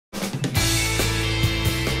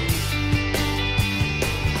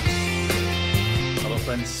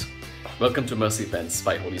Welcome to Mercy Pence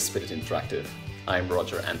by Holy Spirit Interactive. I'm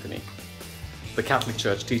Roger Anthony. The Catholic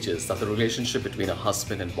Church teaches that the relationship between a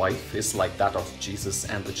husband and wife is like that of Jesus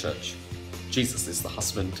and the Church. Jesus is the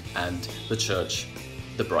husband and the Church,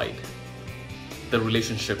 the bride. The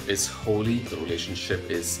relationship is holy, the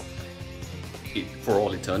relationship is for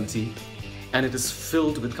all eternity, and it is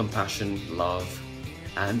filled with compassion, love,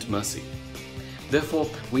 and mercy. Therefore,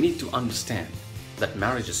 we need to understand that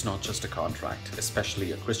marriage is not just a contract,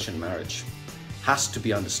 especially a Christian marriage. It has to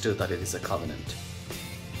be understood that it is a covenant.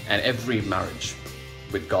 And every marriage,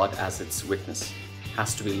 with God as its witness,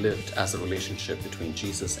 has to be lived as a relationship between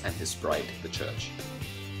Jesus and his bride, the Church.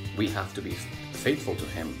 We have to be faithful to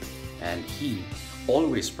him, and he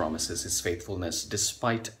always promises his faithfulness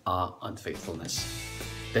despite our unfaithfulness.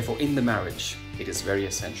 Therefore, in the marriage, it is very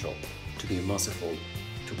essential to be merciful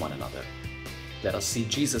to one another. Let us see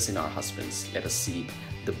Jesus in our husbands. Let us see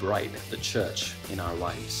the bride, the Church, in our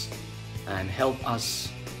wives, and help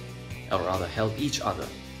us, or rather help each other,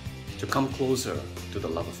 to come closer to the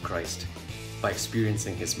love of Christ by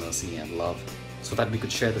experiencing his mercy and love, so that we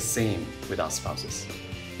could share the same with our spouses.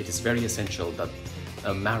 It is very essential that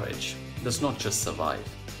a marriage does not just survive.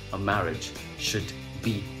 A marriage should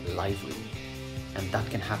be lively, and that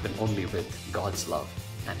can happen only with God's love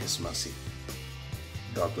and his mercy.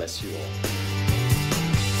 God bless you all.